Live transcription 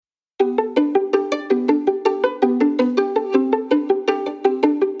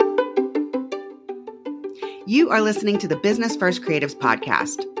You are listening to the Business First Creatives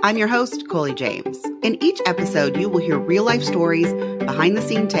podcast. I'm your host, Coley James. In each episode, you will hear real-life stories,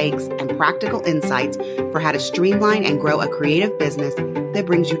 behind-the-scene takes, and practical insights for how to streamline and grow a creative business that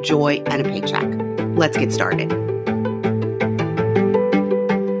brings you joy and a paycheck. Let's get started.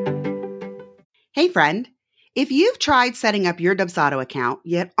 Hey, friend. If you've tried setting up your Dubsado account,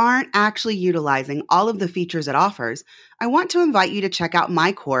 yet aren't actually utilizing all of the features it offers, I want to invite you to check out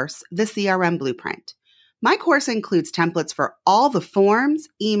my course, The CRM Blueprint. My course includes templates for all the forms,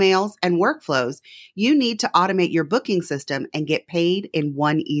 emails, and workflows you need to automate your booking system and get paid in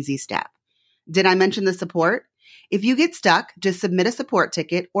one easy step. Did I mention the support? If you get stuck, just submit a support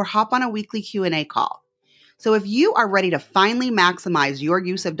ticket or hop on a weekly Q&A call. So if you are ready to finally maximize your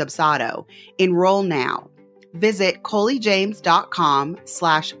use of Dubsado, enroll now. Visit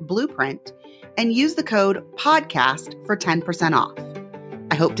coleyjames.com/blueprint and use the code podcast for 10% off.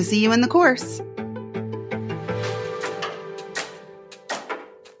 I hope to see you in the course.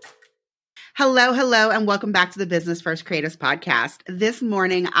 Hello, and welcome back to the Business First Creatives podcast. This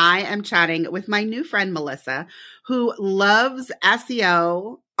morning, I am chatting with my new friend, Melissa, who loves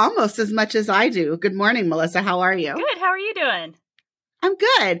SEO almost as much as I do. Good morning, Melissa. How are you? Good. How are you doing? I'm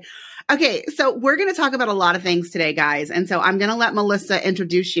good. Okay, so we're going to talk about a lot of things today, guys. And so I'm going to let Melissa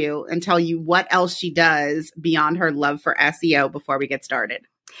introduce you and tell you what else she does beyond her love for SEO before we get started.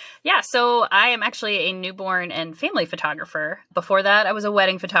 Yeah, so I am actually a newborn and family photographer. Before that, I was a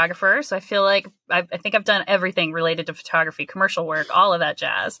wedding photographer. So I feel like I think I've done everything related to photography, commercial work, all of that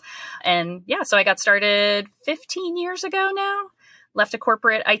jazz. And yeah, so I got started 15 years ago now. Left a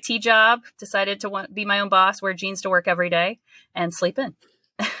corporate IT job, decided to be my own boss, wear jeans to work every day, and sleep in.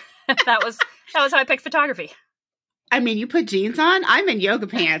 That was how I picked photography. I mean, you put jeans on, I'm in yoga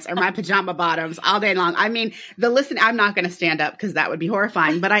pants or my pajama bottoms all day long. I mean, I'm not going to stand up because that would be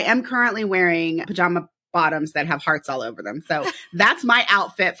horrifying, but I am currently wearing pajama bottoms that have hearts all over them. So that's my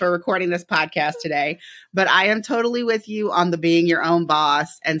outfit for recording this podcast today. But I am totally with you on the being your own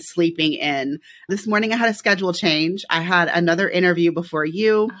boss and sleeping in. This morning I had a schedule change. I had another interview before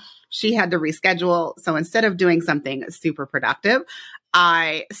you. She had to reschedule. So instead of doing something super productive,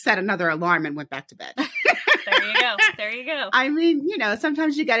 I set another alarm and went back to bed. There you go. I mean,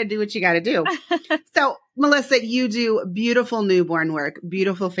 sometimes you got to do what you got to do. So, Melissa, you do beautiful newborn work,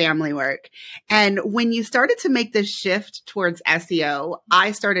 beautiful family work. And when you started to make this shift towards SEO,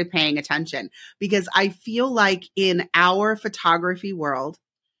 I started paying attention because I feel like in our photography world,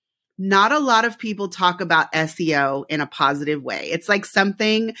 not a lot of people talk about SEO in a positive way. It's like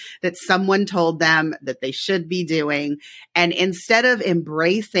something that someone told them that they should be doing. And instead of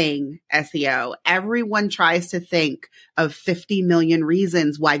embracing SEO, everyone tries to think of 50 million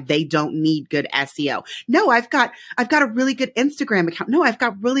reasons why they don't need good SEO. No, I've got a really good Instagram account. No, I've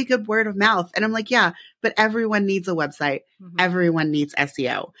got really good word of mouth. And I'm like, yeah, but everyone needs a website. Mm-hmm. Everyone needs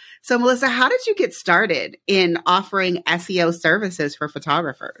SEO. So Melissa, how did you get started in offering SEO services for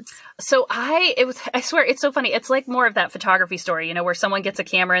photographers? So I swear, it's so funny. It's like more of that photography story, where someone gets a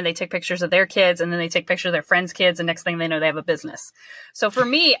camera and they take pictures of their kids and then they take pictures of their friends' kids. And next thing they know, they have a business. So for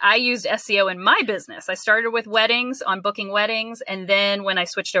me, I used SEO in my business. I started with weddings, on booking weddings. And then when I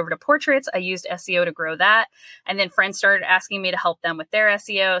switched over to portraits, I used SEO to grow that. And then friends started asking me to help them with their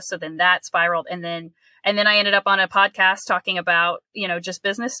SEO. So then that spiraled. And then I ended up on a podcast talking about, just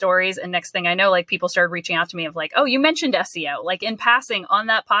business stories. And next thing I know, like people started reaching out to me of like, oh, you mentioned SEO, like in passing on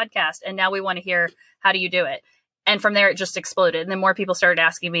that podcast. And now we want to hear, how do you do it? And from there, it just exploded. And then more people started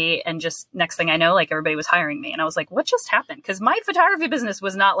asking me. And just next thing I know, like everybody was hiring me. And I was like, what just happened? Because my photography business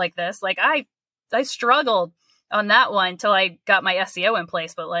was not like this. Like I struggled on that one till I got my SEO in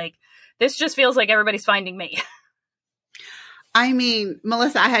place. But like, this just feels like everybody's finding me. I mean,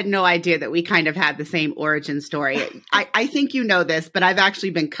 Melissa, I had no idea that we kind of had the same origin story. I think you know this, but I've actually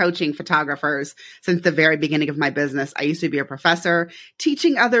been coaching photographers since the very beginning of my business. I used to be a professor.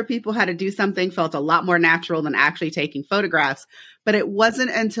 Teaching other people how to do something felt a lot more natural than actually taking photographs. But it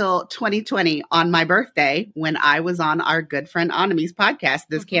wasn't until 2020 on my birthday when I was on our good friend Anami's podcast,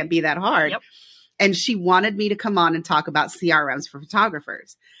 This Can't Be That Hard. Yep. And she wanted me to come on and talk about CRMs for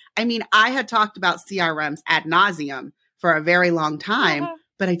photographers. I mean, I had talked about CRMs ad nauseum for a very long time,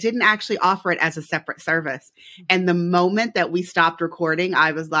 but I didn't actually offer it as a separate service. And the moment that we stopped recording,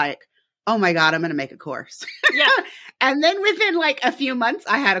 I was like, oh my God, I'm going to make a course. Yeah. And then within like a few months,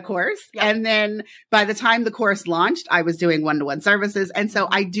 I had a course. Yep. And then by the time the course launched, I was doing one-to-one services. And so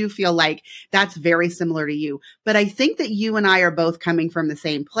I do feel like that's very similar to you. But I think that you and I are both coming from the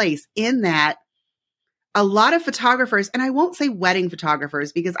same place in that a lot of photographers, and I won't say wedding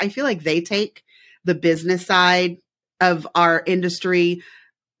photographers because I feel like they take the business side of our industry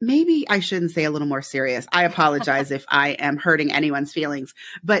maybe I shouldn't say a little more serious. I apologize if I am hurting anyone's feelings,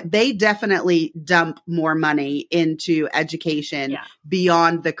 but they definitely dump more money into education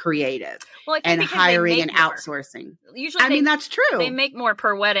beyond the creative and hiring and outsourcing. Usually, that's true. They make more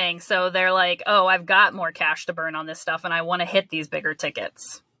per wedding. So they're like, oh, I've got more cash to burn on this stuff and I want to hit these bigger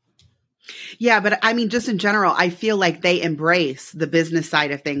tickets. Yeah. But just in general, I feel like they embrace the business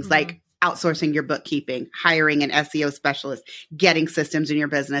side of things, like outsourcing your bookkeeping, hiring an SEO specialist, getting systems in your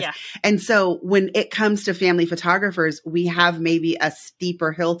business. Yeah. And so when it comes to family photographers, we have maybe a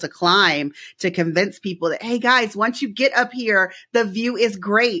steeper hill to climb to convince people that, hey guys, once you get up here, the view is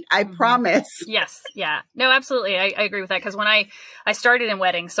great. I promise. Yes. Yeah. No, absolutely. I agree with that. Cause when I started in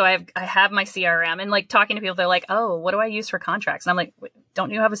weddings, so I have my CRM and like talking to people, they're like, oh, what do I use for contracts? And I'm like, don't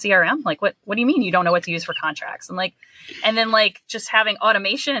you have a CRM? Like, what do you mean you don't know what to use for contracts? And then just having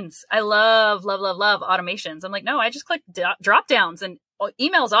automations. I love automations. I'm like, no, I just click drop downs and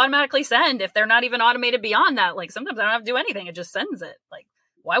emails automatically send if they're not even automated beyond that. Like sometimes I don't have to do anything. It just sends it. Like,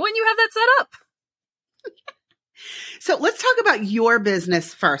 why wouldn't you have that set up? So let's talk about your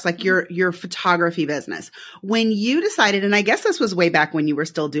business first, like your photography business. When you decided, and I guess this was way back when you were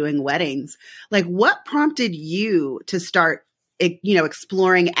still doing weddings, like what prompted you to start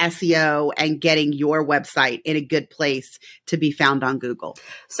exploring SEO and getting your website in a good place to be found on Google?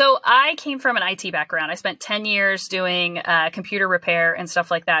 So I came from an IT background. I spent 10 years doing computer repair and stuff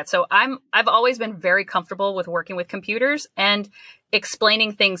like that. So I've always been very comfortable with working with computers and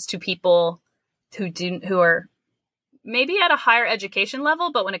explaining things to people who are maybe at a higher education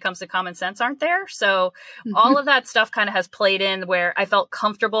level, but when it comes to common sense aren't there. So all of that stuff kind of has played in where I felt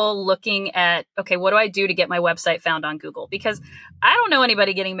comfortable looking at, okay, what do I do to get my website found on Google? Because I don't know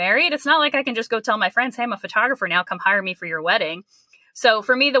anybody getting married. It's not like I can just go tell my friends, hey, I'm a photographer now, come hire me for your wedding. So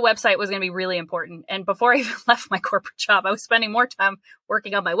for me, the website was going to be really important. And before I even left my corporate job, I was spending more time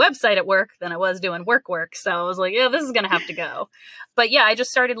working on my website at work than I was doing work. So I was like, yeah, this is going to have to go. But yeah, I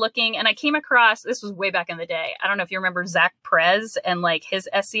just started looking and I came across, this was way back in the day. I don't know if you remember Zach Perez and his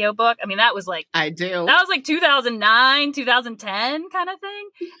SEO book. I mean, that was I do. That was 2009, 2010 kind of thing.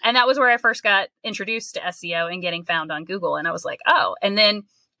 And that was where I first got introduced to SEO and getting found on Google. And I was like, oh, and then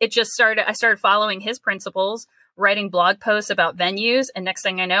I started following his principles, writing blog posts about venues. And next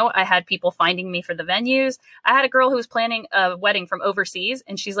thing I know, I had people finding me for the venues. I had a girl who was planning a wedding from overseas.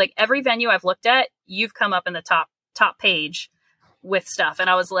 And she's like, every venue I've looked at, you've come up in the top page with stuff. And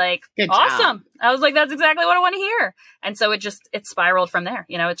I was like, awesome. I was like, that's exactly what I want to hear. And so it spiraled from there.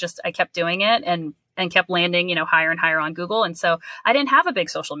 I kept doing it and kept landing, higher and higher on Google. And so I didn't have a big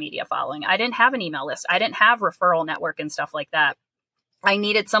social media following. I didn't have an email list. I didn't have referral network and stuff like that. I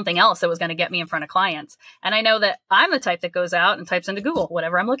needed something else that was going to get me in front of clients. And I know that I'm the type that goes out and types into Google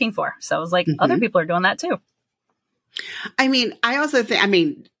whatever I'm looking for. So I was like, other people are doing that too. I also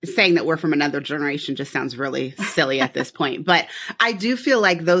think, saying that we're from another generation just sounds really silly at this point, but I do feel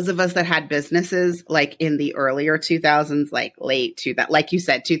like those of us that had businesses in the earlier 2000s, like you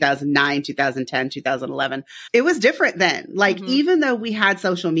said, 2009, 2010, 2011, it was different then. Even though we had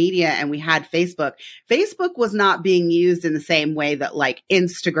social media and we had Facebook was not being used in the same way that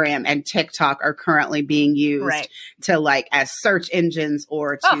Instagram and TikTok are currently being used to as search engines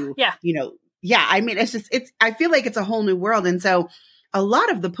or to, I feel like it's a whole new world. And so a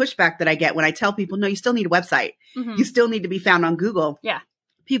lot of the pushback that I get when I tell people, no, you still need a website. You still need to be found on Google. Yeah.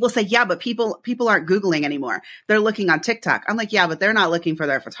 People say, yeah, but people aren't Googling anymore. They're looking on TikTok. I'm like, yeah, but they're not looking for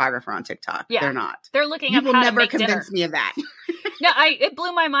their photographer on TikTok. Yeah. They're not. They're looking up how to make dinner. You will never convince me of that. No, it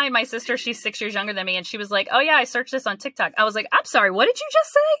blew my mind. My sister, she's 6 years younger than me. And she was like, oh yeah, I searched this on TikTok. I was like, I'm sorry, what did you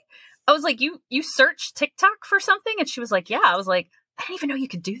just say? I was like, you searched TikTok for something? And she was like, yeah. I was like, I didn't even know you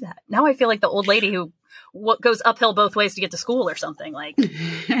could do that. Now I feel like the old lady who goes uphill both ways to get to school or something.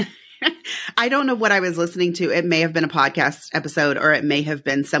 I don't know what I was listening to. It may have been a podcast episode or it may have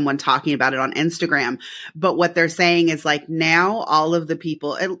been someone talking about it on Instagram. But what they're saying is now all of the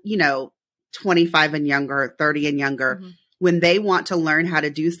people, 25 and younger, 30 and younger, when they want to learn how to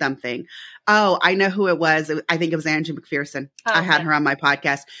do something. Oh, I know who it was. I think it was Angie McPherson. I had her on my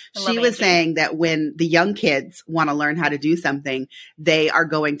podcast. She was saying that when the young kids want to learn how to do something, they are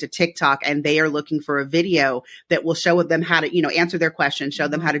going to TikTok and they are looking for a video that will show them how to, answer their questions, show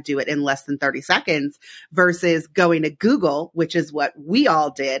them how to do it in less than 30 seconds versus going to Google, which is what we all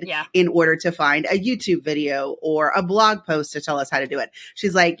did in order to find a YouTube video or a blog post to tell us how to do it.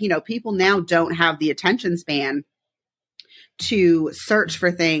 She's like, people now don't have the attention span to search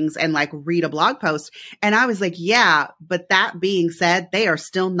for things and read a blog post. And I was like, yeah, but that being said, they are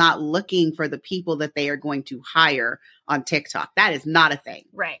still not looking for the people that they are going to hire on TikTok. That is not a thing.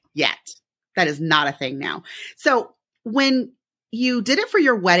 Right. Yet. That is not a thing now. So when you did it for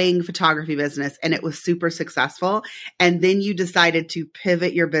your wedding photography business and it was super successful. And then you decided to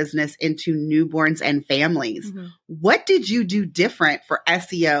pivot your business into newborns and families. Mm-hmm. What did you do different for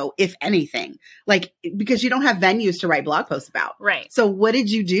SEO, if anything? Like, because you don't have venues to write blog posts about. Right. So what did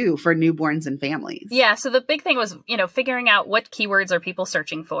you do for newborns and families? Yeah. So the big thing was, figuring out what keywords are people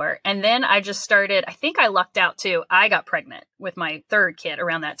searching for. And then I just started, I think I lucked out too. I got pregnant with my third kid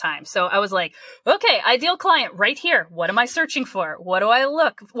around that time. So I was like, okay, ideal client right here. What am I searching for? What am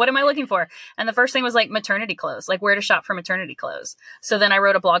I looking for? And the first thing was like maternity clothes, like where to shop for maternity clothes. So then I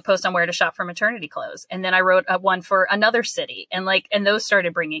wrote a blog post on where to shop for maternity clothes. And then I wrote one for another city and those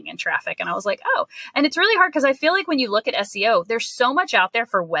started bringing in traffic. And I was like, oh, and it's really hard because I feel like when you look at SEO, there's so much out there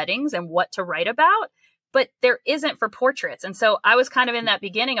for weddings and what to write about, but there isn't for portraits. And so I was kind of in that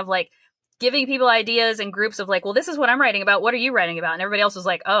beginning of like, giving people ideas and groups of like, well, this is what I'm writing about. What are you writing about? And everybody else was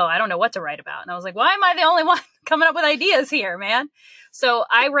like, oh, I don't know what to write about. And I was like, why am I the only one coming up with ideas here, man? So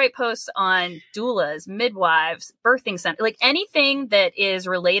I write posts on doulas, midwives, birthing center, like anything that is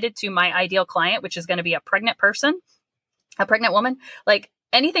related to my ideal client, which is going to be a pregnant person, a pregnant woman, like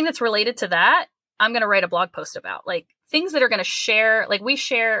anything that's related to that, I'm going to write a blog post about, like things that are going to share, like we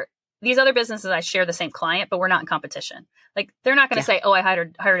share these other businesses, I share the same client, but we're not in competition. Like they're not going to say, oh, I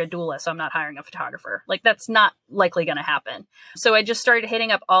hired a doula, so I'm not hiring a photographer. Like that's not likely going to happen. So I just started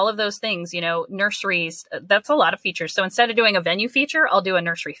hitting up all of those things, nurseries. That's a lot of features. So instead of doing a venue feature, I'll do a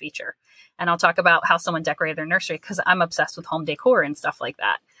nursery feature. And I'll talk about how someone decorated their nursery because I'm obsessed with home decor and stuff like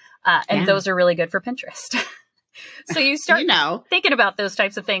that. And those are really good for Pinterest. So you start thinking about those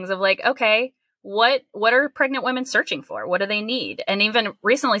types of things of like, okay, what are pregnant women searching for? What do they need? And even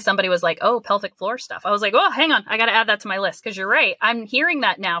recently somebody was like, oh, pelvic floor stuff. I was like, oh, hang on. I got to add that to my list. Cause you're right. I'm hearing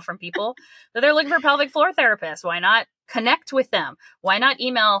that now from people that they're looking for pelvic floor therapists. Why not connect with them? Why not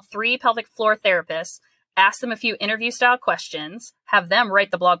email 3 pelvic floor therapists, ask them a few interview style questions, have them write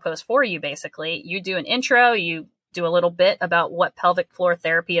the blog post for you. Basically, you do an intro, you do a little bit about what pelvic floor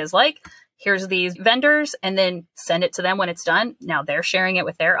therapy is like. Here's these vendors, and then send it to them when it's done. Now they're sharing it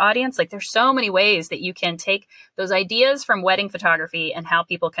with their audience. Like there's so many ways that you can take those ideas from wedding photography and how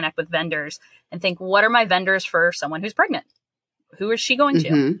people connect with vendors and think, what are my vendors for someone who's pregnant? Who is she going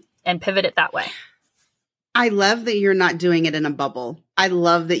to? And pivot it that way. I love that you're not doing it in a bubble. I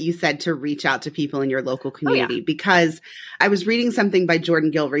love that you said to reach out to people in your local community because I was reading something by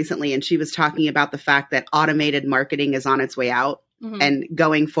Jordan Gill recently, and she was talking about the fact that automated marketing is on its way out. And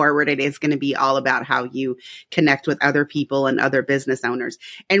going forward, it is going to be all about how you connect with other people and other business owners.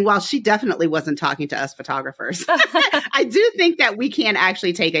 And while she definitely wasn't talking to us photographers, I do think that we can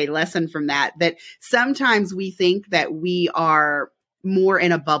actually take a lesson from that sometimes we think that we are more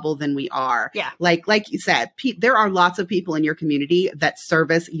in a bubble than we are. Yeah. Like you said, there are lots of people in your community that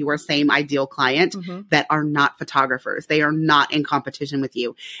service your same ideal client that are not photographers. They are not in competition with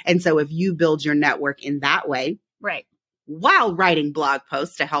you. And so if you build your network in that way, right, while writing blog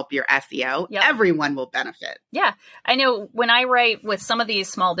posts to help your SEO, everyone will benefit. Yeah. I know when I write with some of these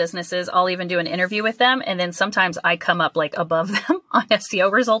small businesses, I'll even do an interview with them. And then sometimes I come up like above them on SEO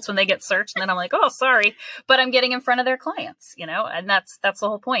results when they get searched. And then I'm like, oh, sorry, but I'm getting in front of their clients, and that's the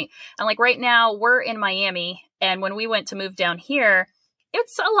whole point. And like right now we're in Miami. And when we went to move down here,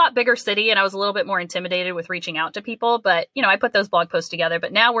 it's a lot bigger city and I was a little bit more intimidated with reaching out to people, but I put those blog posts together,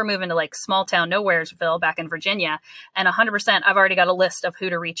 but now we're moving to like small town Nowheresville back in Virginia. And 100%, I've already got a list of who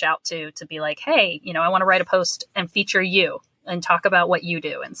to reach out to be like, hey, I want to write a post and feature you and talk about what you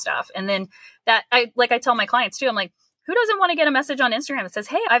do and stuff. And then that I tell my clients too, I'm like, who doesn't want to get a message on Instagram that says,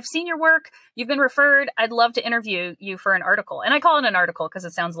 hey, I've seen your work. You've been referred. I'd love to interview you for an article. And I call it an article because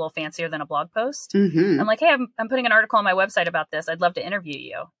it sounds a little fancier than a blog post. I'm like, hey, I'm putting an article on my website about this. I'd love to interview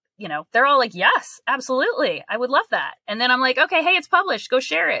you. They're all like, yes, absolutely. I would love that. And then I'm like, okay, hey, it's published. Go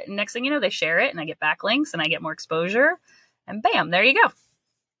share it. And next thing you know, they share it and I get backlinks and I get more exposure and bam, there you go.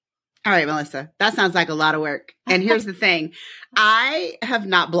 All right, Melissa, that sounds like a lot of work. And here's the thing. I have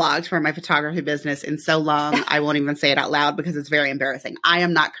not blogged for my photography business in so long. I won't even say it out loud because it's very embarrassing. I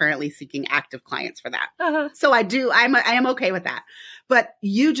am not currently seeking active clients for that. So I am okay with that. But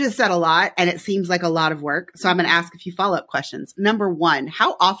you just said a lot and it seems like a lot of work. So I'm going to ask a few follow-up questions. Number one,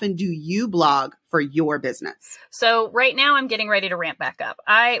 how often do you blog for your business? So right now I'm getting ready to ramp back up.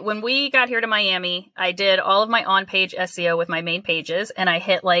 When we got here to Miami, I did all of my on-page SEO with my main pages and I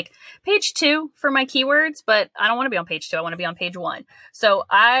hit like page 2 for my keywords, but I don't want to be on page 2. I want to be on page 1. So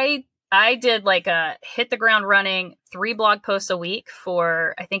I did like a hit the ground running 3 blog posts a week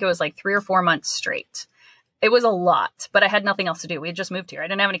for, I think it was like 3 or 4 months straight. It was a lot, but I had nothing else to do. We had just moved here. I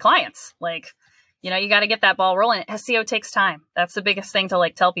didn't have any clients. Like, You got to get that ball rolling. SEO takes time. That's the biggest thing to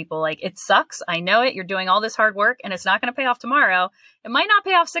like tell people. Like, it sucks. I know it. You're doing all this hard work and it's not going to pay off tomorrow. It might not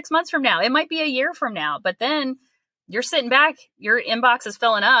pay off 6 months from now. It might be a year from now, but then you're sitting back, your inbox is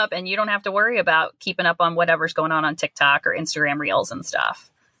filling up and you don't have to worry about keeping up on whatever's going on TikTok or Instagram Reels and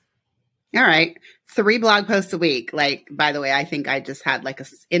stuff. All right. 3 blog posts a week. Like, by the way, I think I just had like an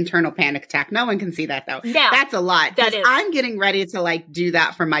internal panic attack. No one can see that though. Yeah, that's a lot. That is. I'm getting ready to like do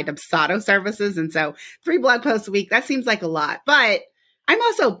that for my Dubsado services. And so 3 blog posts a week, that seems like a lot, but I'm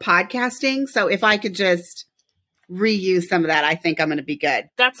also podcasting. So if I could just reuse some of that, I think I'm going to be good.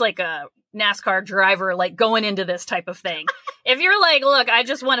 That's like a NASCAR driver, like going into this type of thing. If you're like, look, I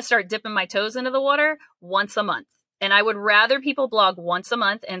just want to start dipping my toes into the water once a month. And I would rather people blog once a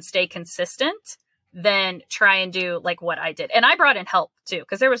month and stay consistent than try and do like what I did. And I brought in help too,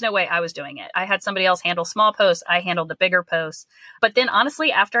 because there was no way I was doing it. I had somebody else handle small posts. I handled the bigger posts. But then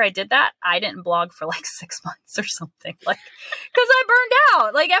honestly, after I did that, I didn't blog for like 6 months or something, like, because I burned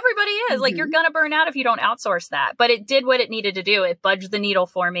out. Like everybody is. Like, you're going to burn out if you don't outsource that. But it did what it needed to do. It budged the needle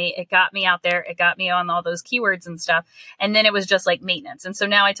for me. It got me out there. It got me on all those keywords and stuff. And then it was just like maintenance. And so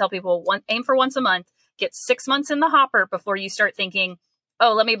now I tell people, aim for once a month. Get 6 months in the hopper before you start thinking,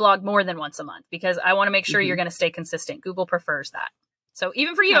 oh, let me blog more than once a month, because I want to make sure you're going to stay consistent. Google prefers that. So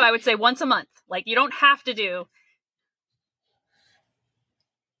even for you, I would say once a month. Like, you don't have to do,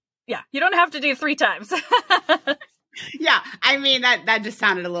 you don't have to do 3 times. Yeah. I mean, that just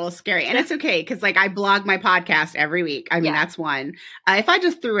sounded a little scary, and it's okay. Cause like I blog my podcast every week. I mean, that's one. If I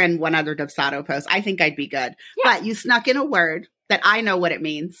just threw in one other Dubsado post, I think I'd be good, but you snuck in a word that I know what it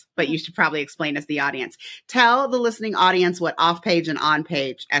means, but you should probably explain as the audience. Tell the listening audience what off-page and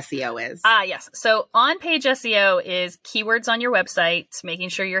on-page SEO is. Yes. So on-page SEO is keywords on your website, making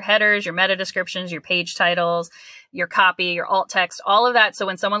sure your headers, your meta descriptions, your page titles, your copy, your alt text, all of that. So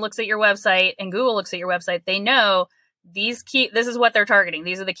when someone looks at your website and Google looks at your website, they know this is what they're targeting.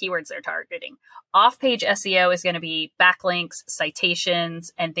 These are the keywords they're targeting. Off-page SEO is going to be backlinks,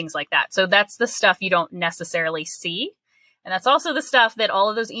 citations, and things like that. So that's the stuff you don't necessarily see. And that's also the stuff that all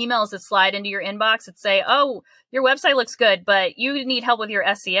of those emails that slide into your inbox that say, oh, your website looks good, but you need help with your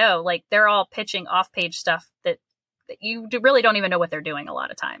SEO. Like, they're all pitching off-page stuff that you really don't even know what they're doing a lot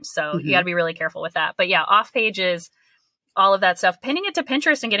of times. So you got to be really careful with that. But yeah, off-page is all of that stuff. Pinning it to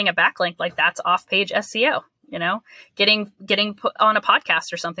Pinterest and getting a backlink, like, that's off-page SEO. Getting put on a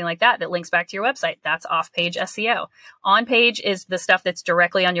podcast or something like that links back to your website. That's off-page SEO. On-page is the stuff that's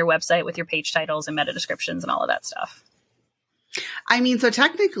directly on your website with your page titles and meta descriptions and all of that stuff. I mean, so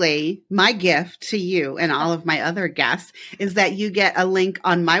technically my gift to you and all of my other guests is that you get a link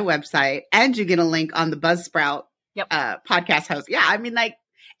on my website and you get a link on the Buzzsprout podcast host. Yeah. I mean, like,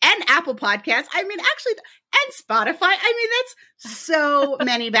 and Apple Podcasts. I mean, actually, and Spotify. I mean, that's so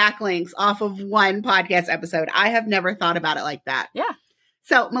many backlinks off of one podcast episode. I have never thought about it like that. Yeah.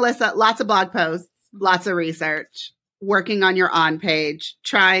 So Melissa, lots of blog posts, lots of research, working on your on page,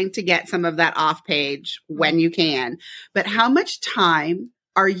 trying to get some of that off page when you can. But how much time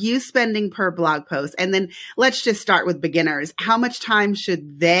are you spending per blog post? And then let's just start with beginners. How much time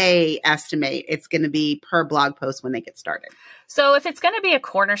should they estimate it's going to be per blog post when they get started? So if it's going to be a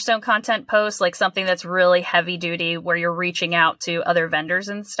cornerstone content post, like something that's really heavy duty where you're reaching out to other vendors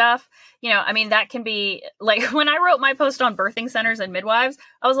and stuff, I mean, that can be like when I wrote my post on birthing centers and midwives,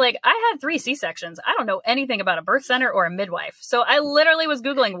 I was like, I had 3 C-sections. I don't know anything about a birth center or a midwife. So I literally was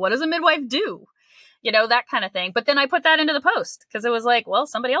Googling, what does a midwife do? That kind of thing. But then I put that into the post because it was like, well,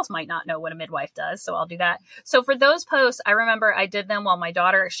 somebody else might not know what a midwife does. So I'll do that. So for those posts, I remember I did them while my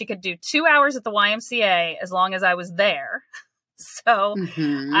daughter, she could do 2 hours at the YMCA as long as I was there. So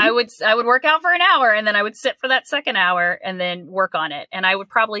I would work out for an hour and then I would sit for that second hour and then work on it. And I would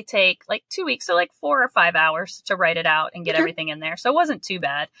probably take like 2 weeks. So like 4 or 5 hours to write it out and get everything in there. So it wasn't too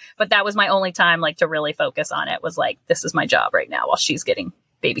bad, but that was my only time like to really focus on it was like, this is my job right now while she's getting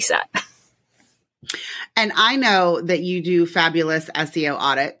babysat. And I know that you do fabulous SEO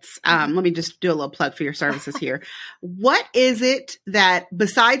audits. Let me just do a little plug for your services here. What is it that,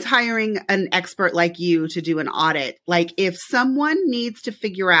 besides hiring an expert like you to do an audit, like if someone needs to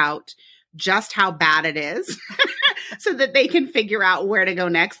figure out just how bad it is so that they can figure out where to go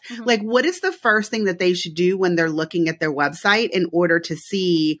next, like what is the first thing that they should do when they're looking at their website in order to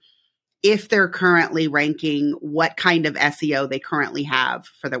see if they're currently ranking, what kind of SEO they currently have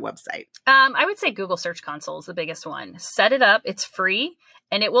for their website? I would say Google Search Console is the biggest one. Set it up. It's free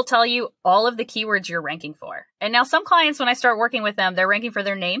and it will tell you all of the keywords you're ranking for. And now some clients, when I start working with them, they're ranking for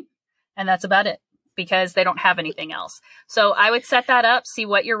their name and that's about it because they don't have anything else. So I would set that up, see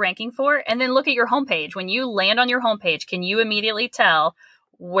what you're ranking for, and then look at your homepage. When you land on your homepage, can you immediately tell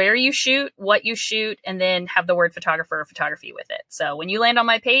where you shoot, what you shoot, and then have the word photographer or photography with it. So when you land on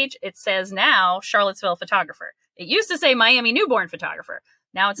my page, it says now Charlottesville photographer. It used to say Miami newborn photographer.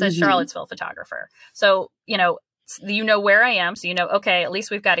 Now it says Charlottesville photographer. So, you know where I am. So, okay, at least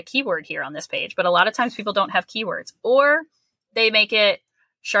we've got a keyword here on this page. But a lot of times people don't have keywords, or they make it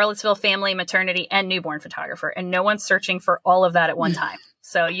Charlottesville family, maternity, and newborn photographer. And no one's searching for all of that at one time.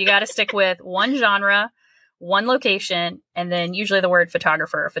 So you got to stick with one genre, one location, and then usually the word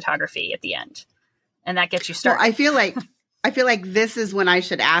photographer or photography at the end. And that gets you started. Well, I feel like this is when I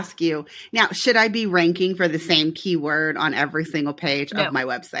should ask you, now, should I be ranking for the same keyword on every single page of my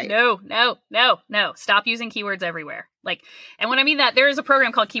website? No. Stop using keywords everywhere. And when I mean that, there is a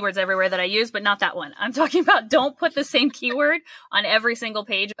program called Keywords Everywhere that I use, but not that one. I'm talking about don't put the same keyword on every single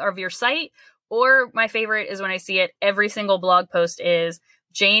page of your site. Or my favorite is when I see it, every single blog post is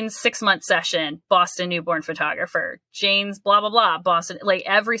Jane's 6-month session, Boston newborn photographer, Jane's blah, blah, blah, Boston,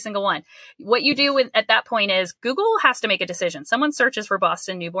 every single one. What you do at that point is Google has to make a decision. Someone searches for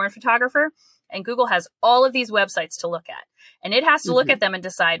Boston newborn photographer, and Google has all of these websites to look at. And it has to look at them and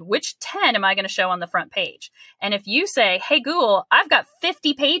decide which 10 am I going to show on the front page. And if you say, hey, Google, I've got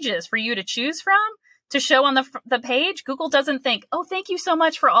 50 pages for you to choose from to show on the page, Google doesn't think, oh, thank you so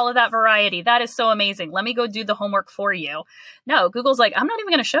much for all of that variety. That is so amazing. Let me go do the homework for you. No, Google's like, I'm not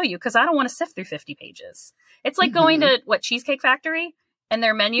even going to show you because I don't want to sift through 50 pages. It's like going to Cheesecake Factory, and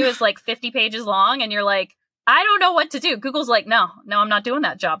their menu is 50 pages long. And you're like, I don't know what to do. Google's like, no, I'm not doing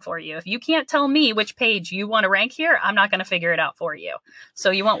that job for you. If you can't tell me which page you want to rank here, I'm not going to figure it out for you.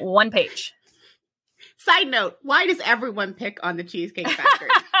 So you want one page. Side note, why does everyone pick on the Cheesecake Factory?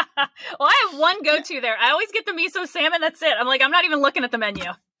 Well, I have one go-to there. I always get the miso salmon. That's it. I'm like, I'm not even looking at the menu.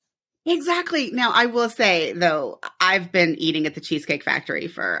 Exactly. Now, I will say, though, I've been eating at the Cheesecake Factory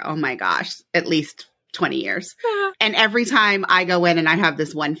for, oh my gosh, at least 20 years. And every time I go in and I have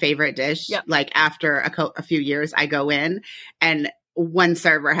this one favorite dish, after a few years, I go in and one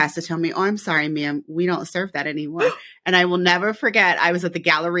server has to tell me, oh, I'm sorry, ma'am, we don't serve that anymore. And I will never forget, I was at the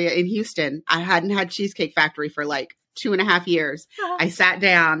Galleria in Houston. I hadn't had Cheesecake Factory for 2.5 years. I sat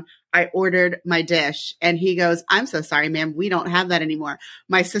down, I ordered my dish, and he goes, I'm so sorry, ma'am, we don't have that anymore.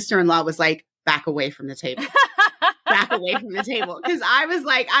 My sister-in-law was like, back away from the table. Back away from the table. Because I was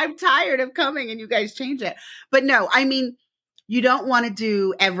like, I'm tired of coming and you guys change it. But no, I mean, you don't want to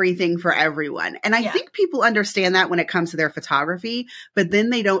do everything for everyone. And I think people understand that when it comes to their photography, but then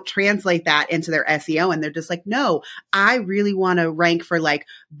they don't translate that into their SEO. And they're just like, no, I really want to rank for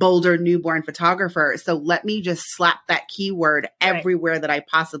Boulder newborn photographer. So let me just slap that keyword everywhere that I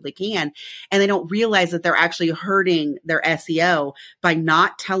possibly can. And they don't realize that they're actually hurting their SEO by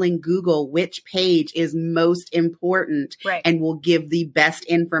not telling Google which page is most important and will give the best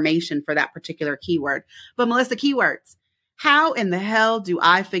information for that particular keyword. But Melissa, keywords. How in the hell do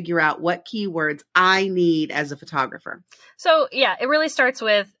I figure out what keywords I need as a photographer? So it really starts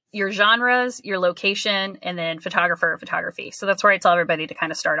with your genres, your location, and then photographer or photography. So that's where I tell everybody to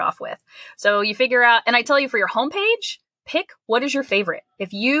kind of start off with. So you figure out, and I tell you for your homepage, pick what is your favorite.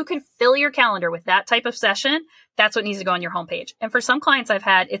 If you could fill your calendar with that type of session, that's what needs to go on your homepage. And for some clients I've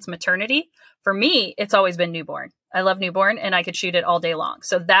had, it's maternity. For me, it's always been newborn. I love newborn and I could shoot it all day long.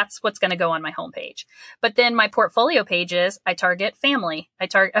 So that's what's going to go on my homepage. But then my portfolio pages, I target family. I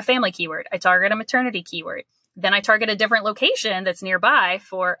target a family keyword. I target a maternity keyword. Then I target a different location that's nearby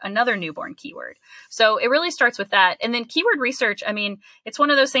for another newborn keyword. So it really starts with that. And then keyword research, I mean, it's one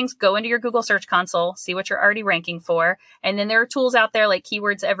of those things, go into your Google Search Console, see what you're already ranking for. And then there are tools out there like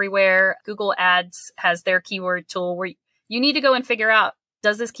Keywords Everywhere. Google Ads has their keyword tool where you need to go and figure out,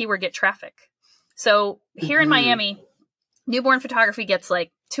 does this keyword get traffic? So here in Miami, newborn photography gets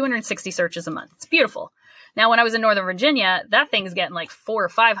 260 searches a month. It's beautiful. Now, when I was in Northern Virginia, that thing's getting 400 or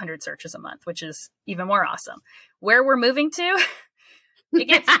 500 searches a month, which is even more awesome. Where we're moving to,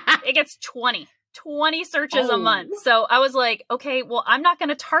 it gets 20 searches a month. So I was like, okay, well, I'm not going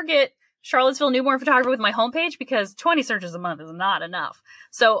to target Charlottesville newborn photographer with my homepage because 20 searches a month is not enough.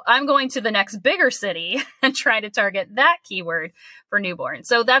 So I'm going to the next bigger city and try to target that keyword for newborn.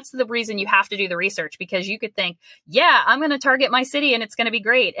 So that's the reason you have to do the research, because you could think, I'm going to target my city and it's going to be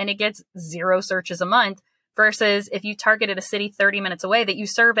great. And it gets 0 searches a month versus if you targeted a city 30 minutes away that you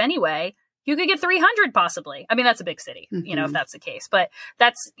serve anyway, you could get 300 possibly. I mean, that's a big city, if that's the case, but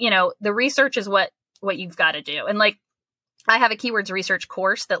that's, the research is what you've got to do. And I have a keywords research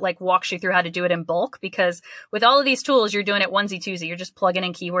course that walks you through how to do it in bulk, because with all of these tools, you're doing it onesie twosie. You're just plugging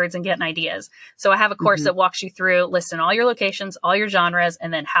in keywords and getting ideas. So I have a course that walks you through, listing all your locations, all your genres,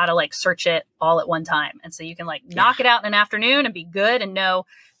 and then how to search it all at one time. And so you can knock it out in an afternoon and be good and know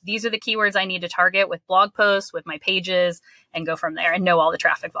these are the keywords I need to target with blog posts, with my pages, and go from there and know all the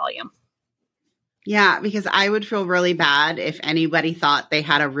traffic volume. Yeah, because I would feel really bad if anybody thought they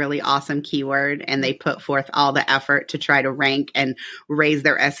had a really awesome keyword and they put forth all the effort to try to rank and raise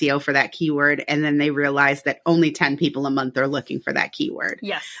their SEO for that keyword. And then they realize that only 10 people a month are looking for that keyword.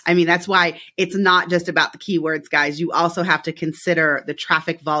 Yes. I mean, that's why it's not just about the keywords, guys. You also have to consider the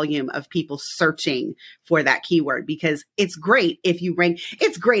traffic volume of people searching for that keyword, because it's great if you rank.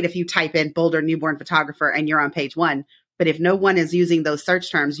 It's great if you type in Boulder newborn photographer and you're on page 1. But if no one is using those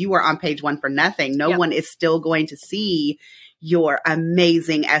search terms, you are on page 1 for nothing. No one is still going to see your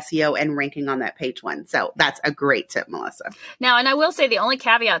amazing SEO and ranking on that page 1. So that's a great tip, Melissa. Now, and I will say the only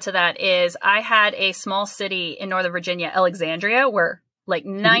caveat to that is I had a small city in Northern Virginia, Alexandria, where like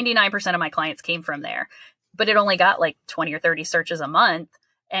 99% of my clients came from there, but it only got like 20 or 30 searches a month.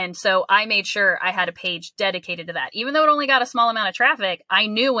 And so I made sure I had a page dedicated to that. Even though it only got a small amount of traffic, I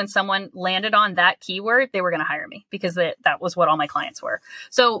knew when someone landed on that keyword, they were going to hire me because that was what all my clients were.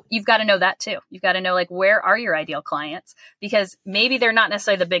 So you've got to know that too. You've got to know, like, where are your ideal clients? Because maybe they're not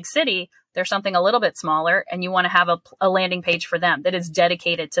necessarily the big city. They're something a little bit smaller, and you want to have a landing page for them that is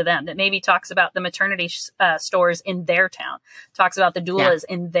dedicated to them, that maybe talks about the maternity stores in their town, talks about the doulas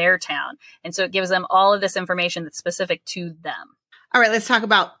in their town. And so it gives them all of this information that's specific to them. All right, let's talk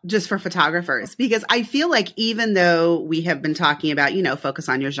about just for photographers, because I feel like even though we have been talking about, focus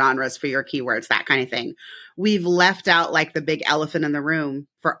on your genres for your keywords, that kind of thing, we've left out like the big elephant in the room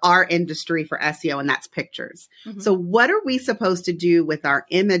for our industry for SEO, and that's pictures. Mm-hmm. So what are we supposed to do with our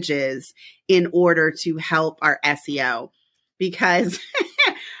images in order to help our SEO? Because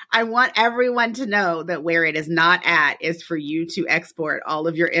I want everyone to know that where it is not at is for you to export all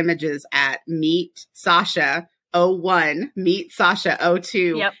of your images at Meet Sasha 01, Meet Sasha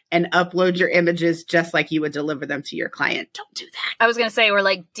 02, and upload your images just like you would deliver them to your client. Don't do that. I was going to say we're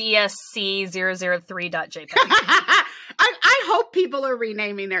like DSC003.jpg. I hope people are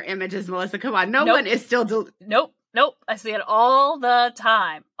renaming their images, Melissa. Come on. No one is still... Nope. I see it all the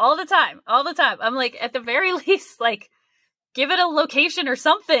time. All the time. I'm like, at the very least, like, give it a location or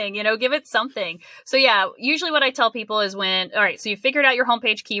something, give it something. So yeah, usually what I tell people is all right, so you figured out your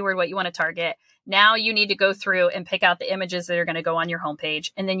homepage keyword, what you want to target. Now you need to go through and pick out the images that are going to go on your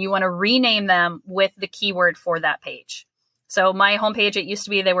homepage. And then you want to rename them with the keyword for that page. So my homepage, it used to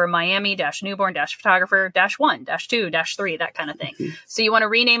be they were Miami-newborn-photographer-1-2-3, that kind of thing. So you want to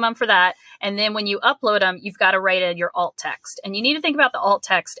rename them for that. And then when you upload them, you've got to write in your alt text. And you need to think about the alt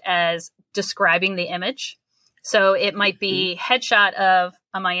text as describing the image. So it might be headshot of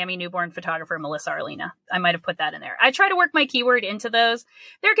a Miami newborn photographer, Melissa Arlena. I might have put that in there. I try to work my keyword into those.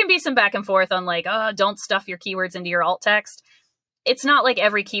 There can be some back and forth on like, don't stuff your keywords into your alt text. It's not like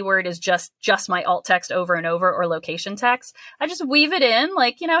every keyword is just my alt text over and over or location text. I just weave it in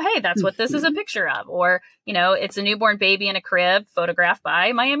like, hey, that's what this is a picture of. Or, it's a newborn baby in a crib photographed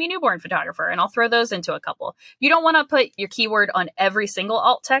by Miami newborn photographer. And I'll throw those into a couple. You don't want to put your keyword on every single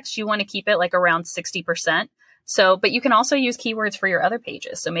alt text. You want to keep it like around 60%. So, but you can also use keywords for your other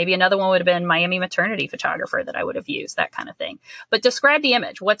pages. So maybe another one would have been Miami maternity photographer that I would have used, that kind of thing. But describe the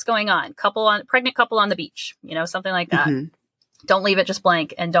image. What's going on? Pregnant couple on the beach, something like that. Mm-hmm. Don't leave it just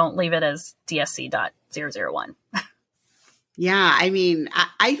blank, and don't leave it as DSC.001. Yeah. I mean,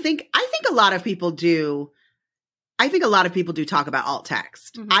 I think a lot of people do. I think a lot of people do talk about alt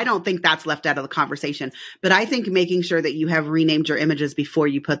text. Mm-hmm. I don't think that's left out of the conversation, but I think making sure that you have renamed your images before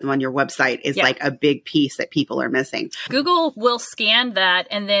you put them on your website is like a big piece that people are missing. Google will scan that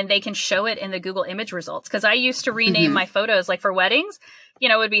and then they can show it in the Google image results. Cause I used to rename my photos like for weddings,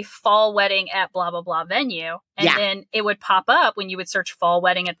 it would be fall wedding at blah, blah, blah venue. And then it would pop up when you would search fall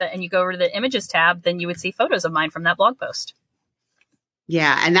wedding and you go over to the images tab, then you would see photos of mine from that blog post.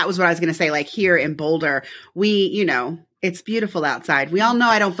 Yeah. And that was what I was going to say. Like here in Boulder, it's beautiful outside. We all know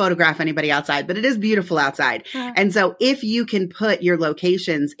I don't photograph anybody outside, but it is beautiful outside. Yeah. And so if you can put your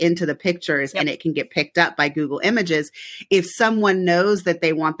locations into the pictures and it can get picked up by Google Images, if someone knows that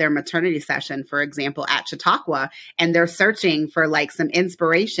they want their maternity session, for example, at Chautauqua, and they're searching for like some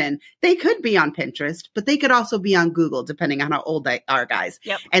inspiration, they could be on Pinterest, but they could also be on Google, depending on how old they are, guys.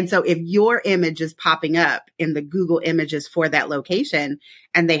 Yep. And so if your image is popping up in the Google Images for that location,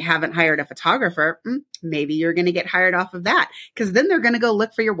 and they haven't hired a photographer, maybe you're going to get hired off of that, because then they're going to go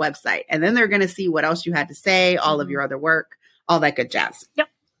look for your website, and then they're going to see what else you had to say, all of your other work, all that good jazz. Yep,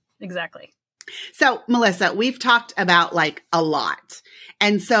 exactly. So Melissa, we've talked about like a lot.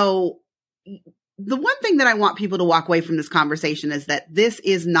 And so the one thing that I want people to walk away from this conversation is that this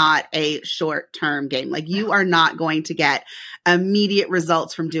is not a short-term game. Like, you are not going to get immediate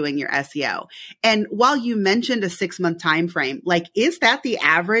results from doing your SEO. And while you mentioned a 6-month time frame, like, is that the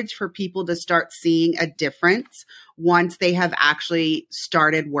average for people to start seeing a difference once they have actually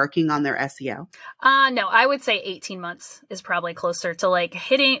started working on their SEO? No, I would say 18 months is probably closer to like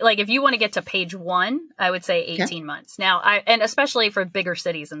hitting, like if you want to get to page 1, I would say 18 months. Now, and especially for bigger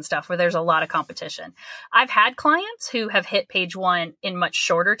cities and stuff where there's a lot of competition. I've had clients who have hit page 1 in much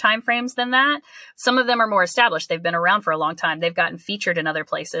shorter timeframes than that. Some of them are more established. They've been around for a long time. They've gotten featured in other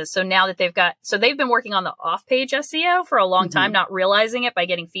places. So now that they've been working on the off-page SEO for a long time, not realizing it by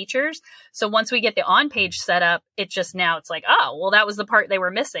getting features. So once we get the on-page set up, it's like, oh, well, that was the part they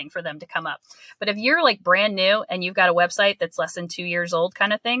were missing for them to come up. But if you're like brand new and you've got a website that's less than 2 years old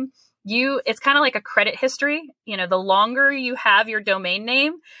kind of thing, it's kind of like a credit history. You know, the longer you have your domain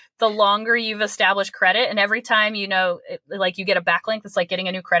name, the longer you've established credit. And every time, like you get a backlink, it's like getting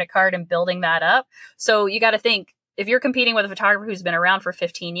a new credit card and building that up. So you got to think, if you're competing with a photographer who's been around for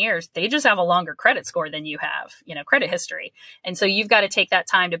 15 years, they just have a longer credit score than you have, credit history. And so you've got to take that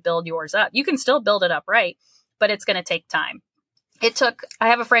time to build yours up. You can still build it up right, but it's going to take time. I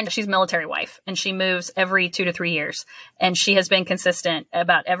have a friend, she's military wife, and she moves every 2 to 3 years. And she has been consistent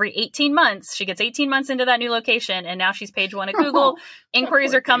about every 18 months. She gets 18 months into that new location, and now she's page 1 at Google.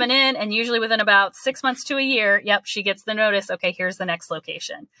 Inquiries are coming in, and usually within about 6 months to a year, she gets the notice, okay, here's the next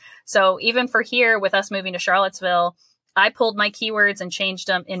location. So even for here, with us moving to Charlottesville, I pulled my keywords and changed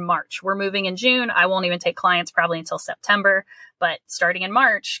them in March. We're moving in June. I won't even take clients probably until September. But starting in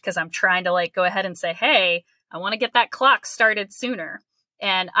March, because I'm trying to go ahead and say, hey, I want to get that clock started sooner.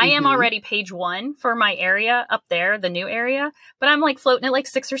 And I am already page 1 for my area up there, the new area, but I'm floating at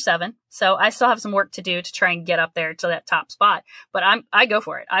 6 or 7. So I still have some work to do to try and get up there to that top spot, but I go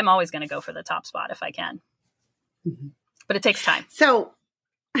for it. I'm always going to go for the top spot if I can, but it takes time. So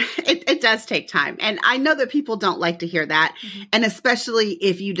it does take time. And I know that people don't like to hear that. And especially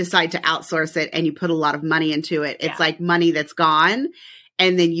if you decide to outsource it and you put a lot of money into it, it's like money that's gone.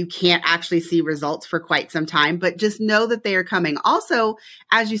 And then you can't actually see results for quite some time, but just know that they are coming. Also,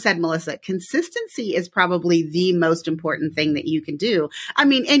 as you said, Melissa, consistency is probably the most important thing that you can do. I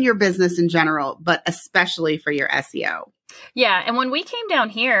mean, in your business in general, but especially for your SEO. Yeah. And when we came down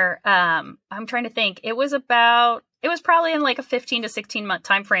here, I'm trying to think, it was probably in a 15 to 16 month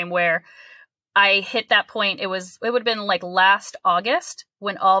time frame where I hit that point. It would have been last August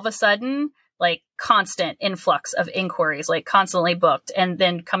when all of a sudden, constant influx of inquiries, constantly booked, and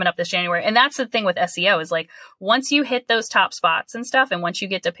then coming up this January. And that's the thing with SEO is once you hit those top spots and stuff, and once you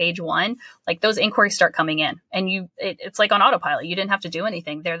get to page 1, those inquiries start coming in, and it's on autopilot. You didn't have to do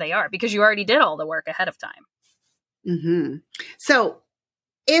anything. There they are, because you already did all the work ahead of time. So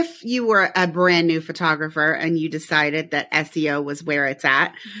if you were a brand new photographer and you decided that SEO was where it's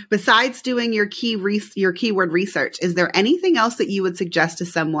at, besides doing your keyword research, is there anything else that you would suggest to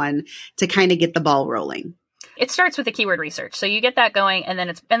someone to kind of get the ball rolling? It starts with the keyword research. So you get that going, and then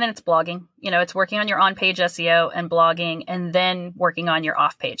it's blogging. It's working on your on-page SEO and blogging, and then working on your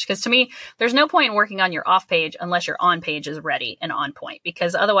off-page. Because to me, there's no point in working on your off-page unless your on-page is ready and on point.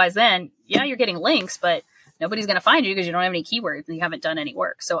 Because otherwise, then you're getting links, but nobody's going to find you because you don't have any keywords and you haven't done any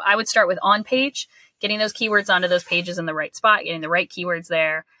work. So I would start with on page, getting those keywords onto those pages in the right spot, getting the right keywords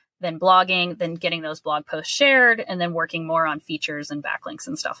there, then blogging, then getting those blog posts shared, and then working more on features and backlinks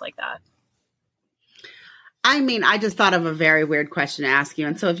and stuff like that. I mean, I just thought of a very weird question to ask you.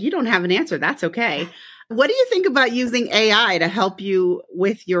 And so if you don't have an answer, that's okay. What do you think about using AI to help you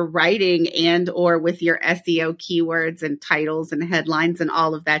with your writing and or with your SEO keywords and titles and headlines and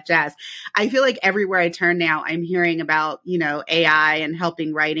all of that jazz? I feel like everywhere I turn now, I'm hearing about, AI and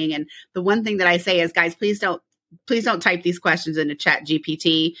helping writing. And the one thing that I say is, guys, please don't type these questions into Chat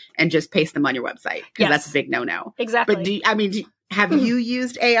GPT and just paste them on your website, because that's a big no-no. Exactly. But have you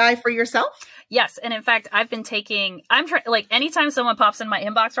used AI for yourself? Yes. And in fact, I've been anytime someone pops in my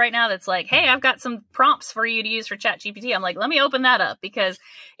inbox right now that's like, hey, I've got some prompts for you to use for ChatGPT, I'm like, let me open that up, because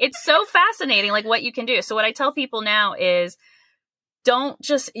it's so fascinating, what you can do. So what I tell people now is,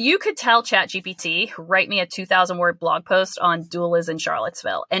 you could tell ChatGPT, write me a 2,000 word blog post on doulas in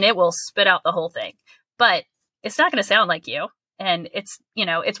Charlottesville, and it will spit out the whole thing. But it's not going to sound like you. And it's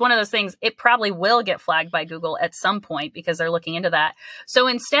one of those things, it probably will get flagged by Google at some point because they're looking into that. So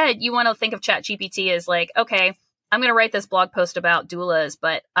instead, you want to think of ChatGPT as okay, I'm going to write this blog post about doulas,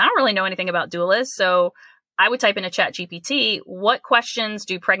 but I don't really know anything about doulas. So I would type into ChatGPT, what questions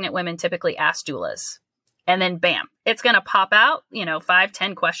do pregnant women typically ask doulas? And then bam, it's going to pop out, 5,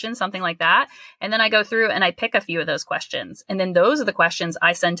 10 questions, something like that. And then I go through and I pick a few of those questions. And then those are the questions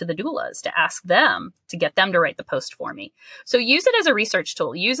I send to the doulas to ask them to get them to write the post for me. So use it as a research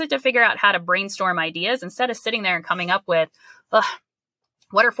tool. Use it to figure out how to brainstorm ideas instead of sitting there and coming up with,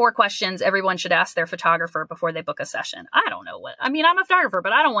 what are 4 questions everyone should ask their photographer before they book a session? I don't know I'm a photographer,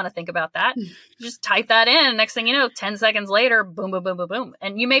 but I don't want to think about that. Just type that in. Next thing you know, 10 seconds later, boom, boom, boom, boom, boom.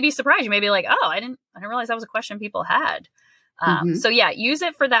 And you may be surprised. You may be like, oh, I didn't realize that was a question people had. So yeah, use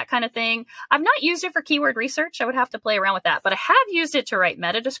it for that kind of thing. I've not used it for keyword research. I would have to play around with that, but I have used it to write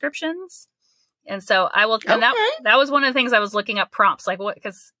meta descriptions. And so I will, and that was one of the things I was looking up prompts, like what,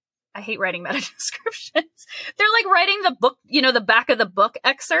 because I hate writing meta descriptions. They're like writing the book, the back of the book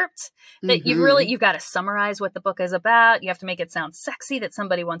excerpt that you've got to summarize what the book is about. You have to make it sound sexy that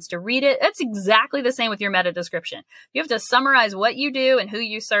somebody wants to read it. It's exactly the same with your meta description. You have to summarize what you do and who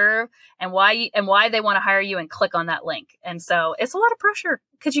you serve and why they want to hire you and click on that link. And so it's a lot of pressure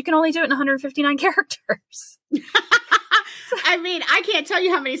because you can only do it in 159 characters. I can't tell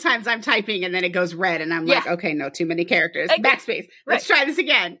you how many times I'm typing and then it goes red and I'm like, okay, no, too many characters. Backspace. Let's try this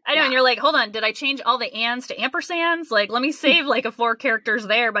again. I know. And you're like, hold on. Did I change all the ands to ampersands? Like, let me save like a 4 characters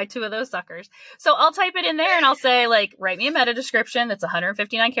there by 2 of those suckers. So I'll type it in there and I'll say like, write me a meta description that's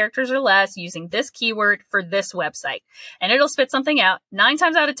 159 characters or less using this keyword for this website. And it'll spit something out. 9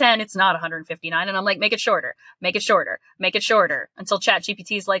 times out of 10, it's not 159. And I'm like, make it shorter, make it shorter, make it shorter until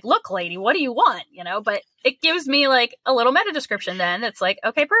ChatGPT is like, look, lady, what do you want? But it gives me like a little meta description then that's like,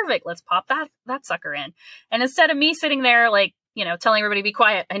 okay, perfect. Let's pop that sucker in. And instead of me sitting there, like, telling everybody be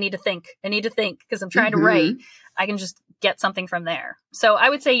quiet, I need to think because I'm trying to write, I can just get something from there. So I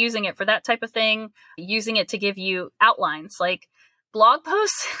would say using it for that type of thing, using it to give you outlines, like blog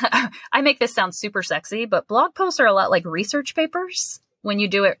posts. I make this sound super sexy, but blog posts are a lot like research papers when you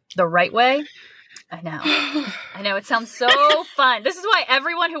do it the right way. I know. It sounds so fun. This is why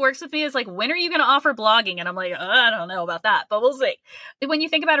everyone who works with me is like, when are you going to offer blogging? And I'm like, I don't know about that, but we'll see. When you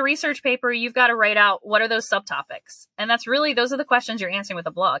think about a research paper, you've got to write out what are those subtopics. And those are the questions you're answering with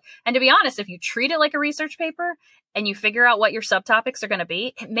a blog. And to be honest, if you treat it like a research paper and you figure out what your subtopics are going to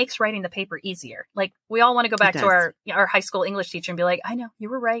be, it makes writing the paper easier. Like we all want to go back to our high school English teacher and be like, I know, you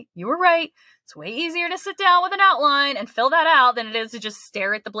were right. It's way easier to sit down with an outline and fill that out than it is to just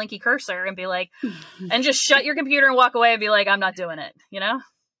stare at the blinky cursor and be like, and just shut your computer and walk away and be like, I'm not doing it,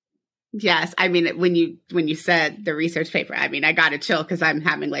 Yes. When you said the research paper, I got to chill because I'm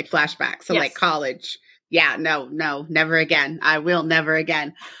having like flashbacks. So like college. Yeah, no, never again. I will never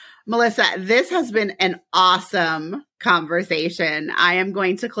again. Melissa, this has been an awesome conversation. I am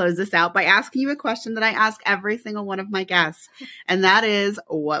going to close this out by asking you a question that I ask every single one of my guests. And that is,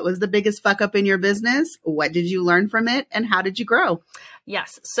 what was the biggest fuck up in your business? What did you learn from it? And how did you grow?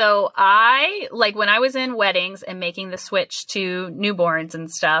 Yes. So when I was in weddings and making the switch to newborns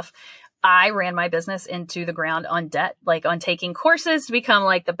and stuff, I ran my business into the ground on debt, like on taking courses to become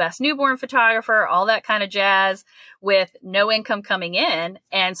like the best newborn photographer, all that kind of jazz with no income coming in.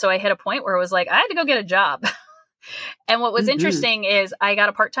 And so I hit a point where it was like, I had to go get a job. And what was interesting is I got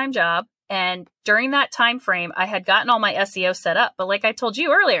a part-time job. And during that time frame, I had gotten all my SEO set up. But like I told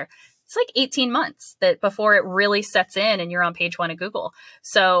you earlier, it's like 18 months that before it really sets in and you're on page 1 of Google.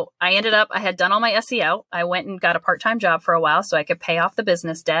 So I had done all my SEO. I went and got a part-time job for a while so I could pay off the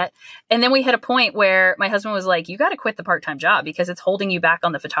business debt. And then we hit a point where my husband was like, you got to quit the part-time job because it's holding you back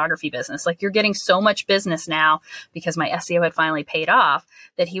on the photography business. Like you're getting so much business now because my SEO had finally paid off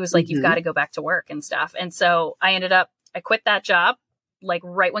that he was like, you've got to go back to work and stuff. And so I quit that job like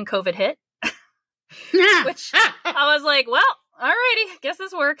right when COVID hit, which I was like, well, alrighty, guess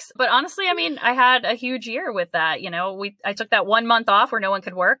this works. But honestly, I had a huge year with that. I took that 1 month off where no one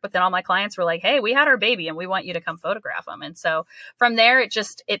could work, but then all my clients were like, hey, we had our baby and we want you to come photograph them. And so from there,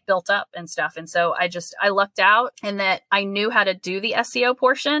 it built up and stuff. And so I lucked out in that I knew how to do the SEO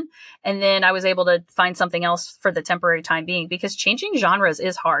portion. And then I was able to find something else for the temporary time being, because changing genres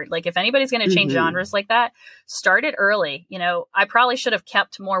is hard. Like if anybody's going to change genres like that, start it early. I probably should have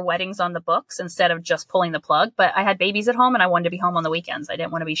kept more weddings on the books instead of just pulling the plug, but I had babies at home and I wanted to be home on the weekends. I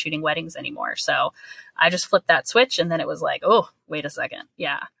didn't want to be shooting weddings anymore. So I just flipped that switch and then it was like, oh, wait a second.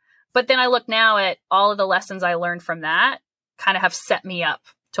 Yeah. But then I look now at all of the lessons I learned from that kind of have set me up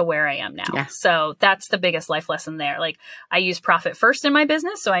to where I am now. Yeah. So that's the biggest life lesson there. Like I use profit first in my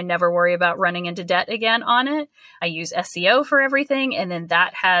business, so I never worry about running into debt again on it. I use SEO for everything. And then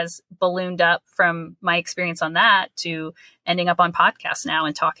that has ballooned up from my experience on that to ending up on podcasts now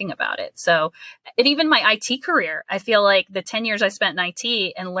and talking about it. So, and even my IT career, I feel like the 10 years I spent in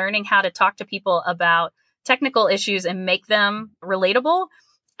IT and learning how to talk to people about technical issues and make them relatable,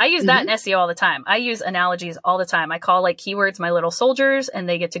 I use that in SEO all the time. I use analogies all the time. I call like keywords my little soldiers, and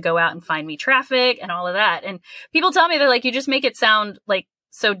they get to go out and find me traffic and all of that. And people tell me, they're like, you just make it sound like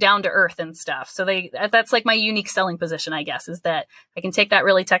so down to earth and stuff. So that's like my unique selling position, I guess, is that I can take that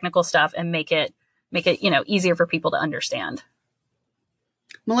really technical stuff and make it, easier for people to understand.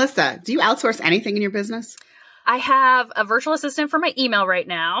 Melissa, do you outsource anything in your business? I have a virtual assistant for my email right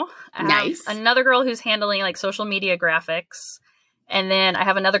now. I Nice. have another girl who's handling like social media graphics. And then I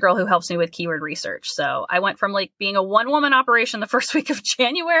have another girl who helps me with keyword research. So I went from like being a one-woman operation the first week of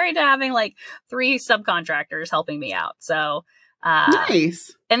January to having like 3 subcontractors helping me out. So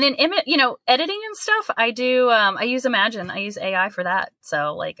nice. And then editing and stuff, I do. I use Imagine. I use AI for that.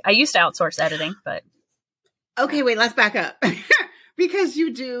 So like I used to outsource editing, but okay, wait, let's back up because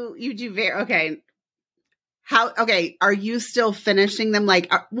you do are you still finishing them?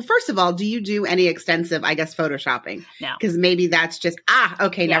 Like, well, first of all, do you do any extensive, I guess, photoshopping? No. Because maybe that's just,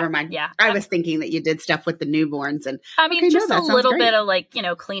 never mind. Yeah. I was thinking that you did stuff with the newborns and just a little bit of like,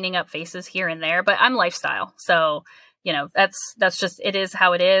 cleaning up faces here and there, but I'm lifestyle. So, that's just, it is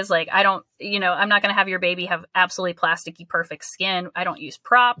how it is. Like, I don't, I'm not going to have your baby have absolutely plasticky, perfect skin. I don't use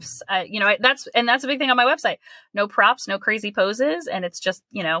props. That's a big thing on my website. No props, no crazy poses. And it's just,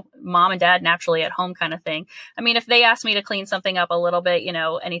 mom and dad naturally at home kind of thing. I mean, if they ask me to clean something up a little bit,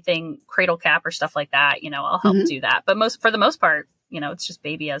 anything cradle cap or stuff like that, I'll help do that. But for the most part, it's just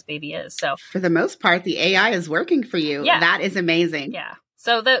baby as baby is. So for the most part, the AI is working for you. Yeah. That is amazing. Yeah.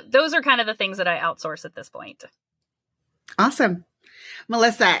 So those are kind of the things that I outsource at this point. Awesome.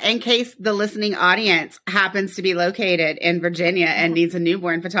 Melissa, in case the listening audience happens to be located in Virginia and needs a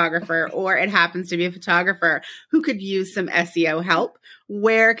newborn photographer, or it happens to be a photographer who could use some SEO help,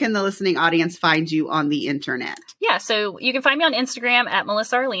 where can the listening audience find you on the internet? Yeah, so you can find me on Instagram at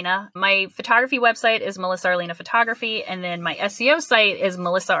Melissa Arlena. My photography website is Melissa Arlena Photography, and then my SEO site is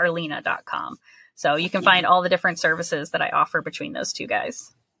melissaarlena.com. So you can find all the different services that I offer between those two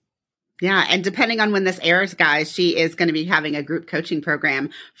guys. Yeah. And depending on when this airs, guys, she is going to be having a group coaching program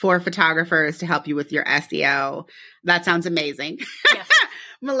for photographers to help you with your SEO. That sounds amazing. Yes.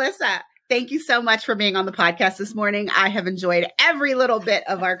 Melissa, thank you so much for being on the podcast this morning. I have enjoyed every little bit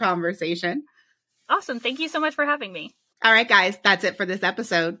of our conversation. Awesome. Thank you so much for having me. All right, guys, that's it for this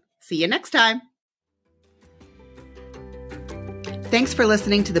episode. See you next time. Thanks for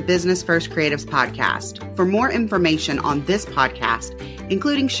listening to the Business First Creatives podcast. For more information on this podcast,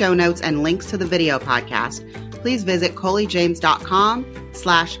 including show notes and links to the video podcast, please visit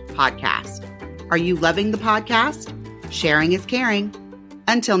coleyjames.com/podcast. Are you loving the podcast? Sharing is caring.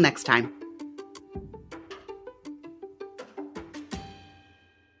 Until next time.